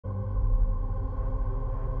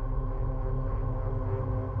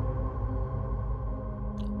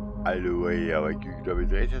Hallo, ja, mein Güte,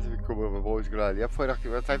 damit recht herzlich willkommen auf meinem Kanal. Ja, vorher dachte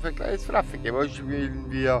ich, was Zeit für ein kleines Fnaf. Heute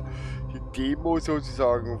spielen wir die Demo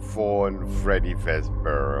sozusagen von Freddy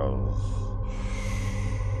Fazbear.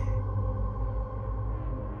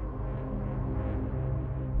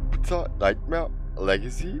 Pizza Nightmare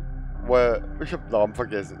Legacy. Weil ich hab Namen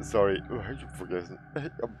vergessen. Sorry, ich hab vergessen.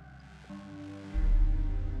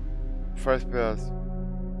 Fazbear's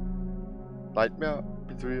Nightmare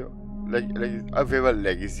Pizzeria. Legacy. Auf jeden Fall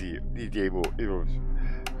Legacy. Die Demo.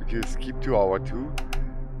 You skip to hour 2.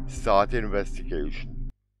 Start the investigation.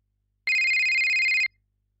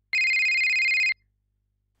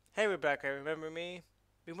 Hey Rebecca, remember me?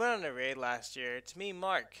 We went on a raid last year. It's me,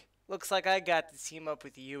 Mark. Looks like I got to team up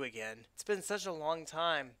with you again. It's been such a long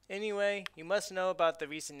time. Anyway, you must know about the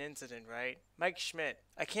recent incident, right? Mike Schmidt.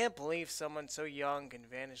 I can't believe someone so young can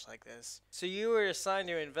vanish like this. So you were assigned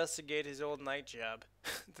to investigate his old night job.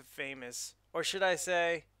 The famous, or should I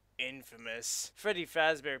say, infamous, Freddy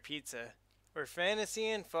Fazbear Pizza. Where fantasy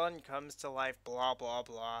and fun comes to life, blah blah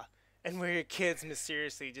blah. And where your kids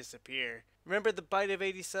mysteriously disappear. Remember the bite of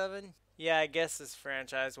 87? Yeah, I guess this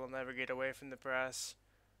franchise will never get away from the press.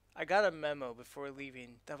 I got a memo before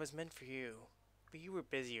leaving that was meant for you, but you were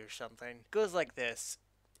busy or something. Goes like this.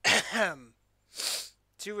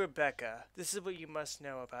 To Rebecca, this is what you must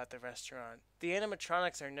know about the restaurant. The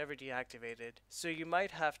animatronics are never deactivated, so you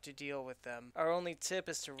might have to deal with them. Our only tip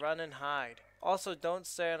is to run and hide. Also, don't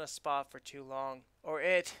stay on a spot for too long, or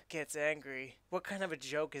it gets angry. What kind of a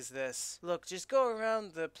joke is this? Look, just go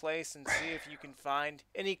around the place and see if you can find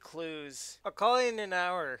any clues. I'll call you in an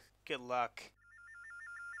hour. Good luck.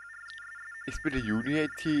 Ist mit der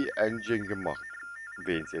Unity Engine gemacht,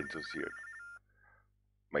 wen es interessiert.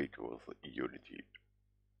 Made with Unity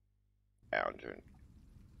Engine.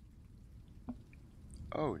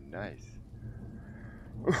 Oh, nice.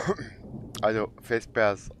 Also,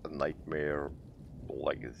 Fazbear's Nightmare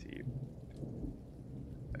Legacy.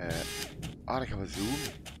 Da kann man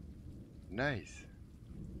zoomen. Nice.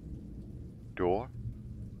 Door.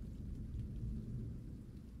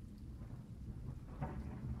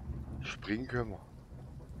 Springen können wir.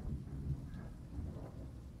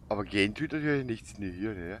 Aber gehen tut natürlich nichts in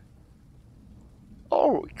hier, ne?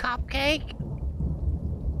 Oh, Cupcake!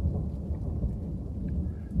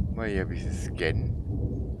 Mal hier ein bisschen scannen.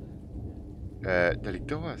 Da liegt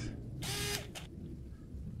doch was.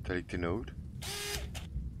 Da liegt die Note.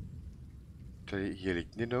 Hier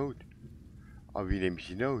liegt eine Note. Aber wie nehme ich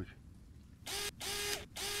die Note?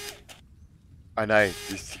 Ah nein,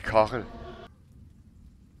 das ist die Kachel.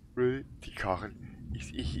 Die Kachel.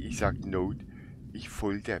 Ich sag Note. Ich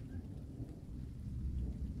Volldepp.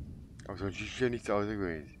 Aber sonst ist ja nichts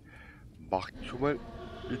außergewöhnliches. Macht schon mal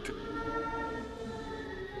bitte.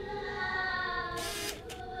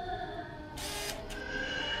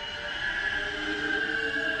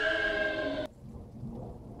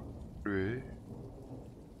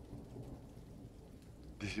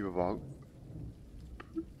 Das ist überhaupt.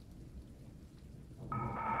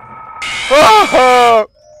 Ah!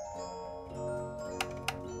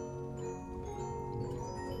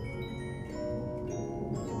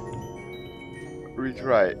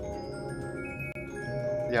 Retry.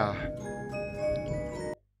 Ja.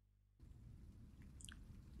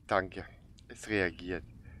 Danke. Es reagiert.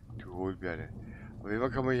 Du Hohlbirne. Aber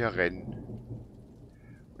immer kann man hier rennen.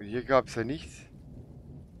 Und hier gab es ja nichts.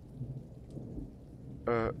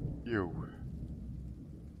 Jo.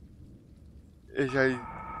 Ich halt.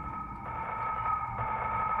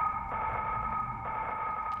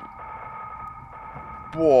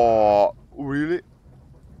 Boah, really?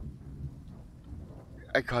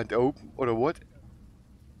 I can't open, oder what?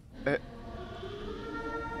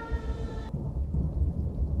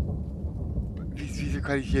 Wieso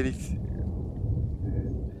kann ich hier nichts...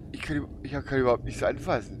 Ich kann überhaupt nichts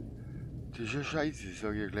anfassen. Das ist ja scheiße, das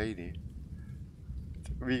sag ich ja gleich nicht.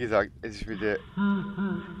 Wie gesagt, es ist mit der...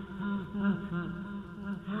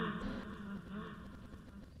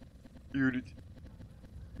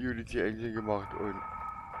 Unity Engine gemacht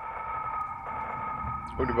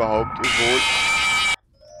und überhaupt und wohl.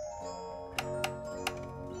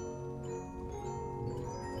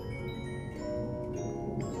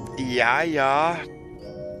 Ja, ja.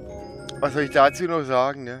 Was soll ich dazu noch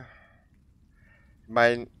sagen, ne? Ich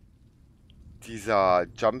mein, dieser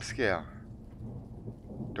Jumpscare.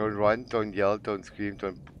 Don't run, don't yell, don't scream,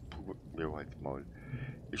 don't... Jo, halt's Maul.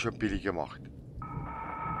 Ist schon billig gemacht.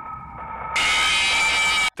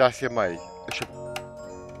 Das hier meine ich.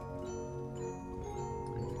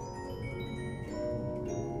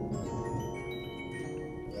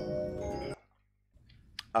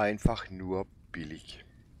 Einfach nur billig.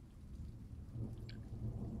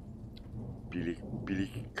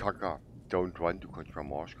 billig Kacker. Don't run, du kannst mir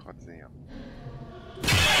am Arsch kratzen hier.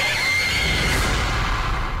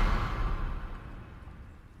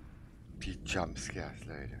 Die Jumpscares,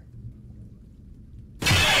 Leute.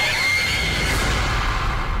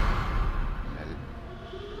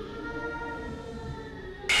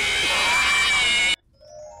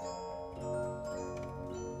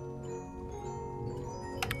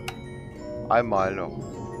 Einmal noch.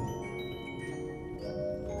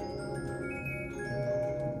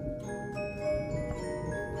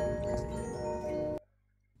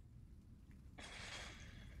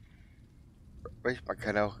 Weißt,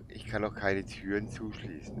 ich kann auch keine Türen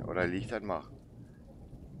zuschließen oder Licht anmachen.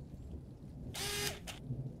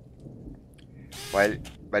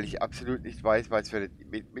 Weil ich absolut nicht weiß, was für eine...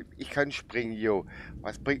 Ich kann springen, yo.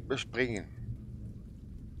 Was bringt mir springen?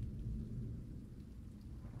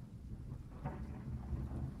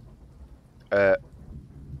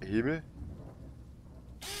 Himmel?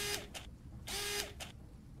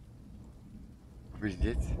 Wo bin ich denn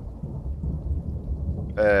jetzt?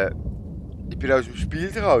 Ich bin aus dem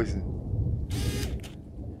Spiel draußen.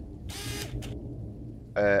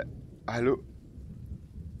 Hallo?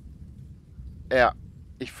 Ja,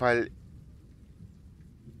 ich fall...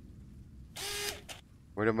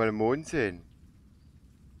 Wollt ihr mal den Mond sehen?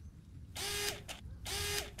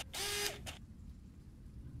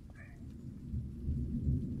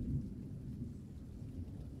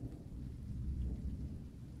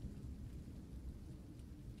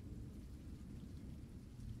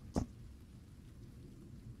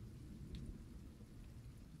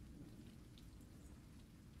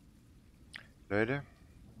 Leute,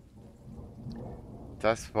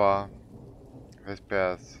 das war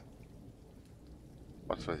Fazbears,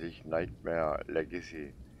 was weiß ich, Nightmare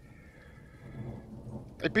Legacy.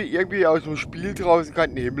 Ich bin irgendwie aus dem Spiel draußen,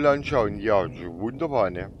 kann den Himmel anschauen. Ja, so wunderbar,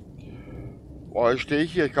 ne? Oh, jetzt stehe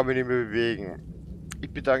ich hier, ich kann mich nicht mehr bewegen.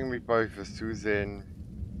 Ich bedanke mich bei euch fürs Zusehen.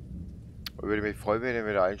 Ich würde mich freuen, wenn ihr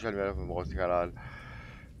wieder einschalten werdet auf dem Rostigen-Kanal.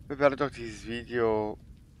 Bewertet doch dieses Video.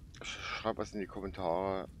 Schreibt was in die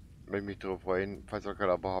Kommentare. Würde mich darauf freuen. Falls ihr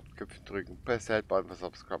keinen Abo habt, Köpfchen drücken. Per Selber einfach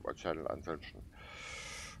Subscribe an Channel. Ansonsten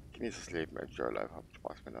genießt das Leben, enjoy life, habt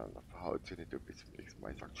Spaß miteinander. Haut sie nicht, bis zum nächsten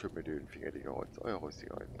Mal. Ich sag tschüss mit den Finger, die Rotz. Euer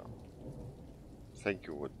Rostiger Rentner. Thank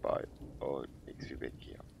you, goodbye. Und nichts wie weg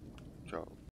hier. Ciao.